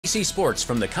NJC Sports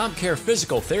from the CompCare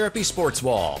Physical Therapy Sports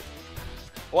Wall.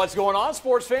 What's going on,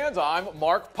 sports fans? I'm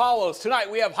Mark Paulos.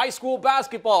 Tonight we have high school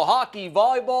basketball, hockey,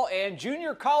 volleyball, and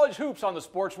junior college hoops on the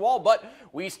sports wall. But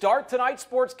we start tonight's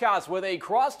sportscast with a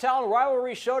crosstown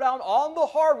rivalry showdown on the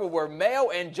hardwood where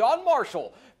Mayo and John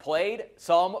Marshall played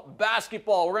some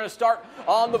basketball. We're going to start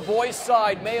on the boys'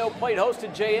 side. Mayo played host to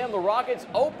JM. The Rockets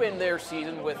opened their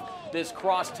season with this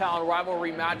crosstown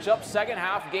rivalry matchup. Second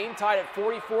half, game tied at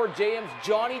 44. JM's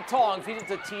Johnny Tong feeds it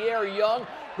to Tierra Young,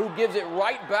 who gives it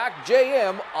right back.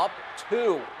 JM up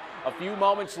 2. A few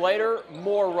moments later,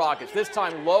 more Rockets. This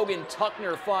time, Logan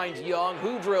Tuckner finds Young,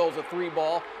 who drills a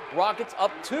 3-ball. Rockets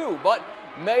up 2, but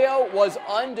Mayo was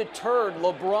undeterred.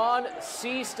 LeBron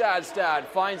Seastad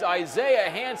finds Isaiah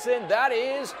Hansen. That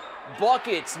is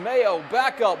buckets. Mayo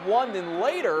back up 1. Then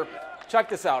later, check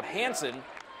this out. Hansen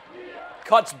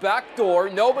cuts back door.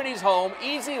 Nobody's home.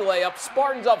 Easy layup.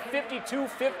 Spartans up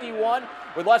 52-51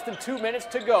 with less than 2 minutes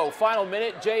to go. Final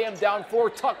minute, JM down 4.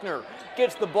 Tuckner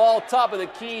gets the ball top of the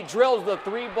key, drills the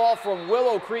 3-ball from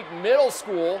Willow Creek Middle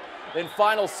School. Then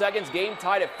final seconds, game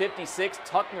tied at 56.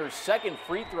 Tuckner's second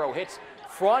free throw hits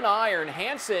front iron.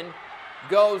 Hansen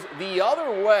goes the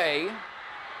other way,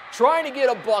 trying to get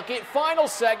a bucket. Final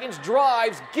seconds,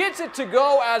 drives, gets it to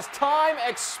go as time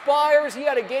expires. He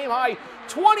had a game-high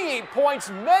 28 points.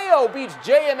 Mayo beats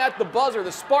JM at the buzzer.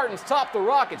 The Spartans top the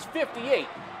Rockets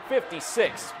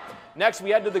 58-56. Next, we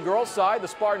head to the girls' side. The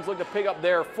Spartans look to pick up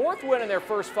their 4th win in their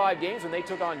first 5 games when they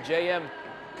took on JM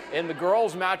in the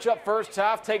girls' matchup. First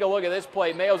half, take a look at this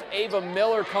play. Mayo's Ava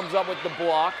Miller comes up with the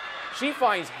block. She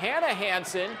finds Hannah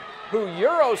Hansen, who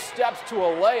Euro steps to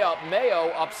a layup. Mayo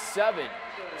up 7.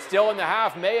 Still in the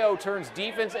half, Mayo turns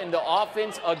defense into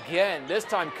offense again. This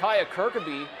time, Kaya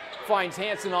Kirkaby finds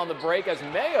Hansen on the break as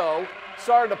Mayo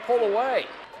started to pull away.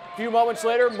 A few moments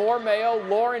later, more Mayo.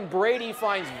 Lauren Brady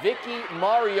finds Vicky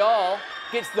Marial,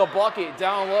 gets the bucket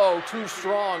down low, too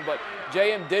strong, but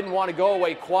JM didn't want to go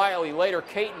away quietly. Later,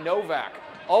 Kate Novak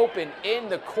open in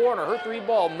the corner. Her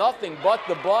 3-ball, nothing but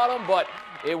the bottom, but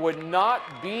it would not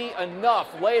be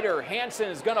enough. Later, Hansen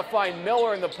is going to find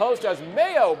Miller in the post as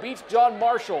Mayo beats John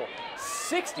Marshall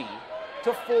 60-40.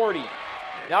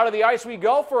 Now to the ice we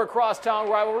go for a crosstown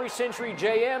rivalry. Century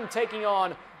JM taking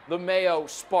on the Mayo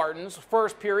Spartans.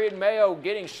 First period, Mayo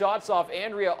getting shots off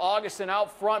Andrea Augustin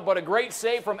out front, but a great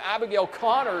save from Abigail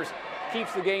Connors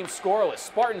keeps the game scoreless.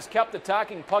 Spartans kept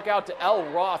attacking, puck out to Elle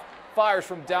Roth. Fires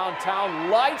from downtown,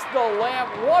 lights the lamp.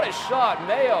 What a shot.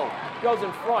 Mayo goes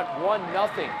in front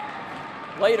 1-0.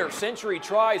 Later, Century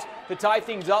tries to tie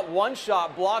things up. One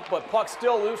shot blocked, but puck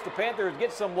still loose. The Panthers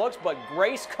get some looks, but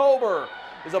Grace Kober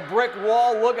is a brick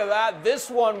wall. Look at that. This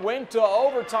one went to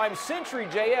overtime. Century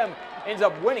JM ends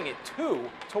up winning it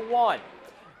 2-1.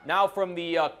 Now from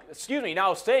the,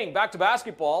 now staying back to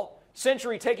basketball.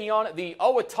 Century taking on the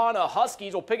Owatonna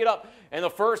Huskies. We'll pick it up in the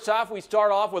first half. We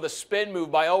start off with a spin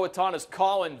move by Owatonna's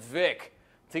Colin Vick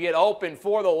to get open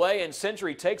for the lay-in.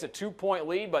 Century takes a 2-point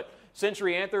lead, but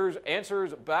Century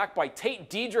answers back by Tate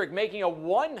Diedrich making a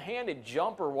one-handed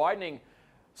jumper, widening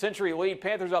Century lead.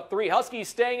 Panthers up 3. Huskies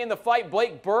staying in the fight.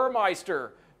 Blake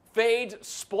Burmeister fades,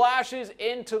 splashes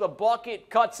into the bucket,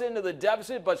 cuts into the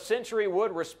deficit, but Century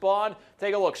would respond.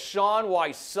 Take a look. Sean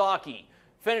Wysocki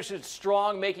finishes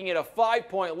strong, making it a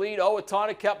 5-point lead.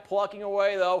 Owatonna kept plucking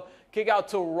away, though. Kick out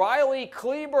to Riley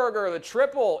Kleberger. The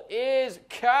triple is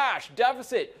cash.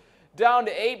 Deficit down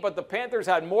to 8, but the Panthers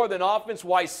had more than offense.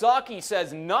 Wysocki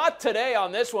says not today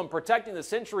on this one, protecting the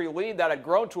Century lead that had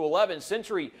grown to 11.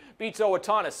 Century beats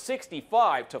Owatonna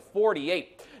 65-48.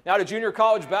 Now to junior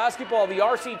college basketball, the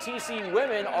RCTC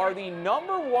women are the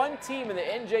 #1 team in the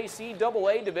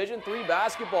NJCAA Division III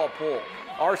basketball pool.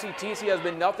 RCTC has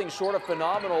been nothing short of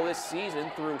phenomenal this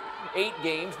season through 8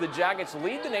 games. The Jackets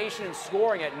lead the nation in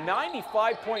scoring at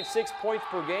 95.6 points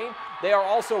per game. They are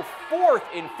also 4th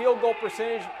in field goal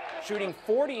percentage, shooting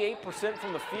 48%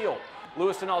 from the field.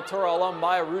 Lewiston Altura alum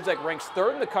Maya Ruzek ranks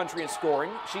 3rd in the country in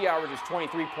scoring. She averages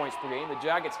 23 points per game. The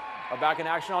Jackets are back in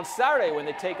action on Saturday when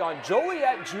they take on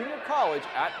Joliet Junior College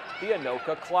at the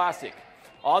Anoka Classic.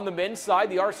 On the men's side,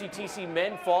 the RCTC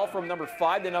men fall from number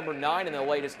 5 to number 9 in the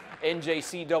latest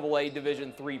NJCAA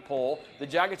Division III poll. The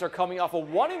Jackets are coming off a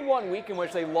 1-1 week in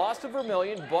which they lost to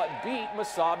Vermilion but beat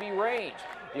Mesabi Range.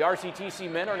 The RCTC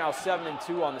men are now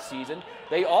 7-2 on the season.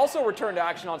 They also return to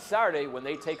action on Saturday when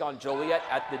they take on Joliet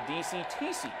at the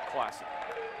DCTC Classic.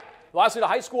 Lastly, the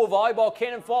high school volleyball,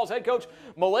 Cannon Falls head coach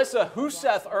Melissa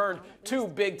Huseth earned 2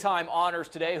 big-time honors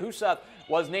today. Huseth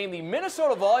was named the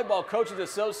Minnesota Volleyball Coaches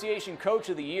Association Coach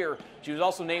of the Year. She was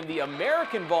also named the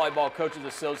American Volleyball Coaches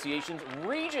Association's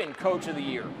Region Coach of the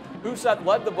Year. Huseth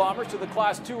led the Bombers to the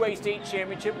Class 2A state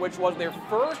championship, which was their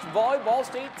first volleyball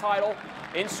state title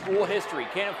in school history.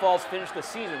 Cannon Falls finished the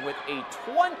season with a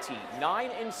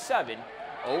 29-7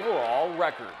 overall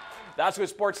record. That's good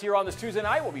sports here on this Tuesday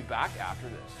night. We'll be back after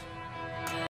this.